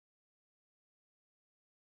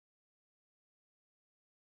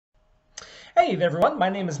Hey everyone, my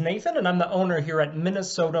name is Nathan and I'm the owner here at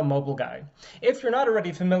Minnesota Mobile Guy. If you're not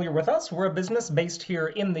already familiar with us, we're a business based here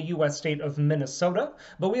in the US state of Minnesota,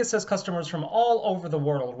 but we assist customers from all over the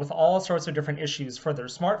world with all sorts of different issues for their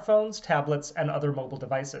smartphones, tablets, and other mobile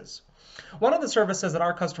devices. One of the services that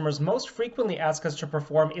our customers most frequently ask us to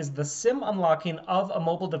perform is the SIM unlocking of a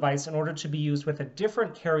mobile device in order to be used with a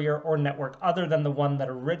different carrier or network other than the one that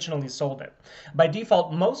originally sold it. By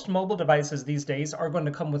default, most mobile devices these days are going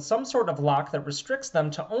to come with some sort of lock that restricts them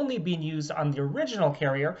to only being used on the original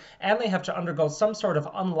carrier, and they have to undergo some sort of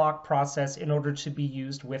unlock process in order to be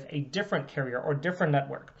used with a different carrier or different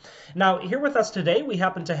network. Now, here with us today, we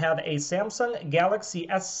happen to have a Samsung Galaxy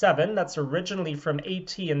S7 that's originally from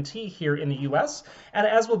AT&T here in the US. And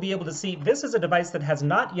as we'll be able to see, this is a device that has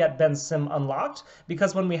not yet been SIM unlocked,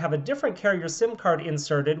 because when we have a different carrier SIM card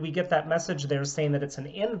inserted, we get that message there saying that it's an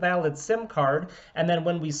invalid SIM card. And then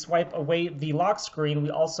when we swipe away the lock screen, we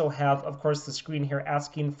also have, of course, the screen here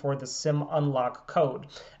asking for the SIM unlock code.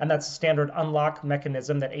 And that's a standard unlock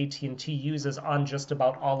mechanism that AT&T uses on just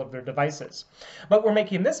about all of their devices. But we're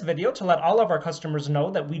making this video to let all of our customers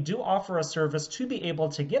know that we do offer a service to be able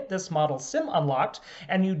to get this model SIM unlocked,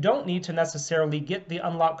 and you don't need to necessarily get the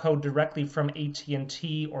unlock code directly from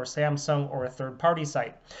AT&T or Samsung or a third-party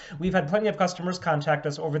site. We've had plenty of customers contact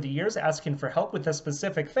us over the years asking for help with this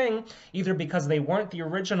specific thing, either because they weren't the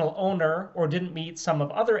original owner or didn't meet some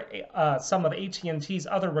of AT&T's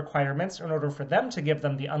other requirements in order for them to give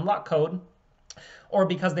them the unlock code, or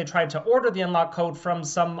because they tried to order the unlock code from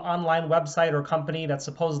some online website or company that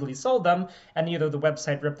supposedly sold them, and either the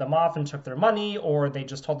website ripped them off and took their money, or they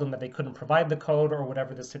just told them that they couldn't provide the code, or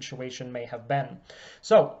whatever the situation may have been.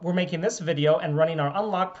 So we're making this video and running our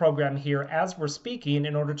unlock program here as we're speaking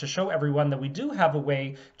in order to show everyone that we do have a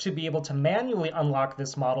way to be able to manually unlock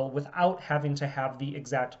this model without having to have the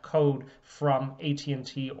exact code from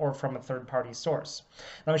AT&T or from a third-party source.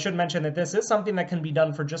 Now I should mention that this is something that can be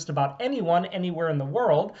done for just about anyone, anywhere in the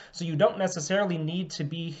world, so you don't necessarily need to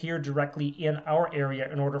be here directly in our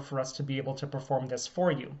area in order for us to be able to perform this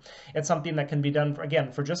for you. It's something that can be done,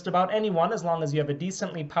 for just about anyone, as long as you have a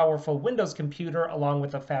decently powerful Windows computer along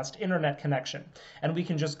with a fast internet connection. And we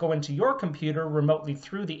can just go into your computer remotely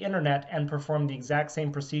through the internet and perform the exact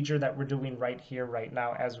same procedure that we're doing right here, right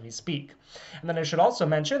now, as we speak. And then I should also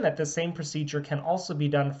mention that this same procedure can also be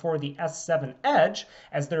done for the S7 Edge,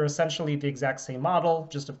 as they're essentially the exact same model,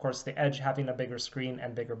 just of course the Edge having a bigger screen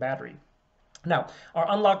and bigger battery. Now, our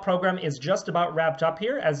unlock program is just about wrapped up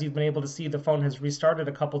here. As you've been able to see, the phone has restarted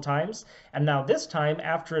a couple times. And now this time,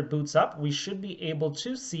 after it boots up, we should be able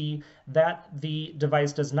to see that the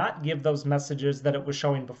device does not give those messages that it was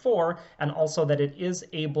showing before, and also that it is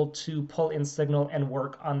able to pull in signal and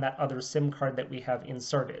work on that other SIM card that we have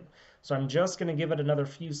inserted. So I'm just going to give it another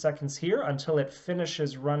few seconds here until it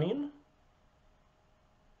finishes running.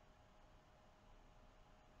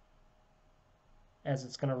 As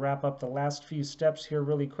it's going to wrap up the last few steps here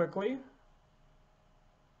really quickly.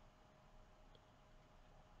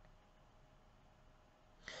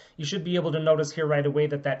 You should be able to notice here right away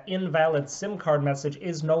that that invalid SIM card message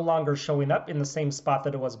is no longer showing up in the same spot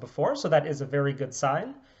that it was before, so that is a very good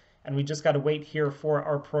sign. And we just got to wait here for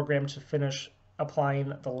our program to finish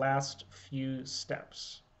applying the last few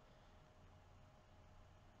steps.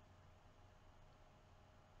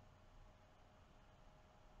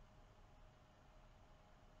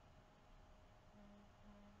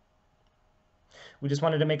 We just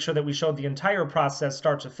wanted to make sure that we showed the entire process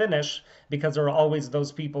start to finish, because there are always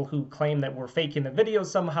those people who claim that we're faking the video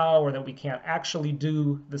somehow, or that we can't actually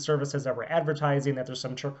do the services that we're advertising, that there's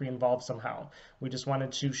some trickery involved somehow. We just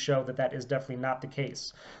wanted to show that that is definitely not the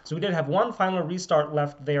case. So we did have one final restart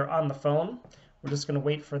left there on the phone. We're just going to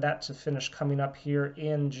wait for that to finish coming up here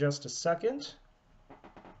in just a second.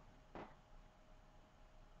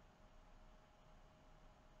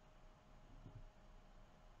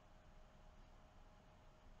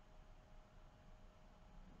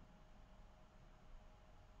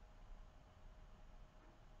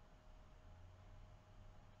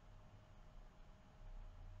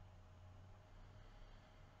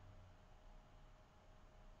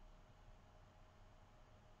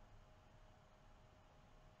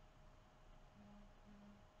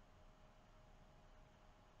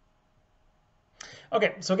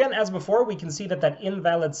 Okay, so again, as before, we can see that that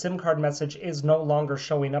invalid SIM card message is no longer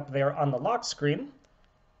showing up there on the lock screen.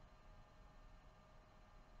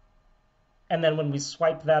 And then when we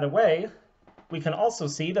swipe that away, we can also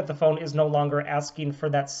see that the phone is no longer asking for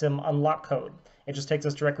that SIM unlock code. It just takes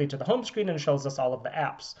us directly to the home screen and shows us all of the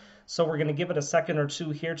apps. So we're going to give it a second or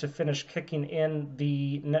two here to finish kicking in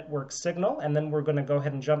the network signal, and then we're going to go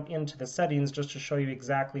ahead and jump into the settings just to show you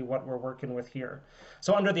exactly what we're working with here.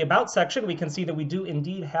 So under the About section, we can see that we do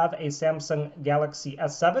indeed have a Samsung Galaxy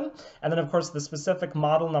S7, and then of course the specific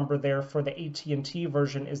model number there for the AT&T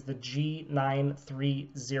version is the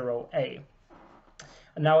G930A.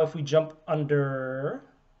 Now if we jump under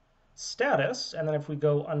status, and then if we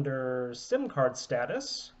go under SIM card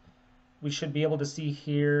status, we should be able to see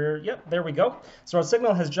here, yep, there we go. So our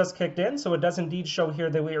signal has just kicked in, so it does indeed show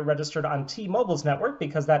here that we are registered on T-Mobile's network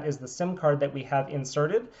because that is the SIM card that we have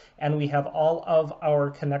inserted, and we have all of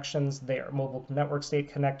our connections there. Mobile network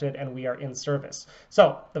state connected, and we are in service.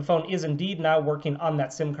 So the phone is indeed now working on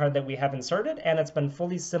that SIM card that we have inserted, and it's been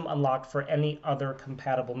fully SIM unlocked for any other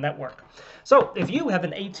compatible network. So if you have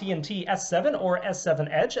an AT&T S7 or S7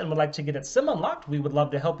 Edge and would like to get it SIM unlocked, we would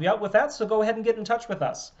love to help you out with that, so go ahead and get in touch with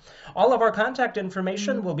us. All of our contact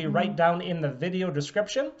information will be right down in the video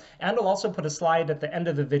description, and I'll also put a slide at the end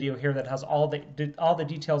of the video here that has all the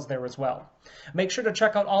details there as well. Make sure to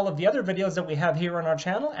check out all of the other videos that we have here on our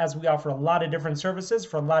channel, as we offer a lot of different services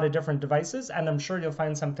for a lot of different devices, and I'm sure you'll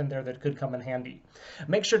find something there that could come in handy.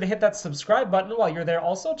 Make sure to hit that subscribe button while you're there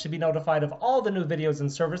also to be notified of all the new videos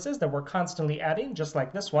and services that we're constantly adding, just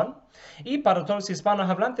like this one. Y para todos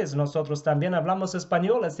hispanohablantes, nosotros también hablamos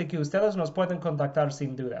español, así que ustedes nos pueden contactar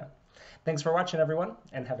sin duda. Thanks for watching, everyone,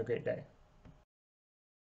 and have a great day.